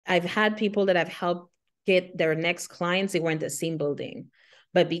I've had people that I've helped get their next clients, they were in the same building,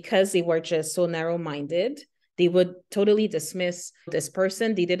 but because they were just so narrow-minded, they would totally dismiss this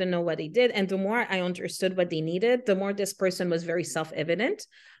person. They didn't know what they did. And the more I understood what they needed, the more this person was very self-evident.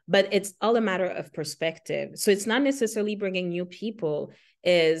 But it's all a matter of perspective. So it's not necessarily bringing new people,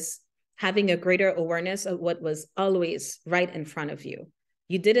 is having a greater awareness of what was always right in front of you.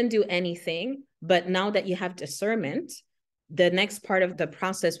 You didn't do anything, but now that you have discernment, the next part of the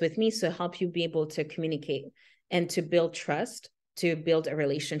process with me is to help you be able to communicate and to build trust, to build a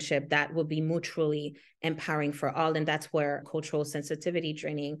relationship that will be mutually empowering for all. And that's where cultural sensitivity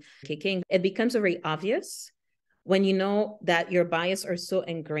training kicking. It becomes very obvious when you know that your bias are so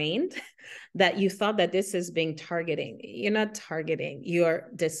ingrained that you thought that this is being targeting. You're not targeting, you're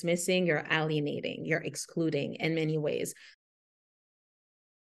dismissing, you're alienating, you're excluding in many ways.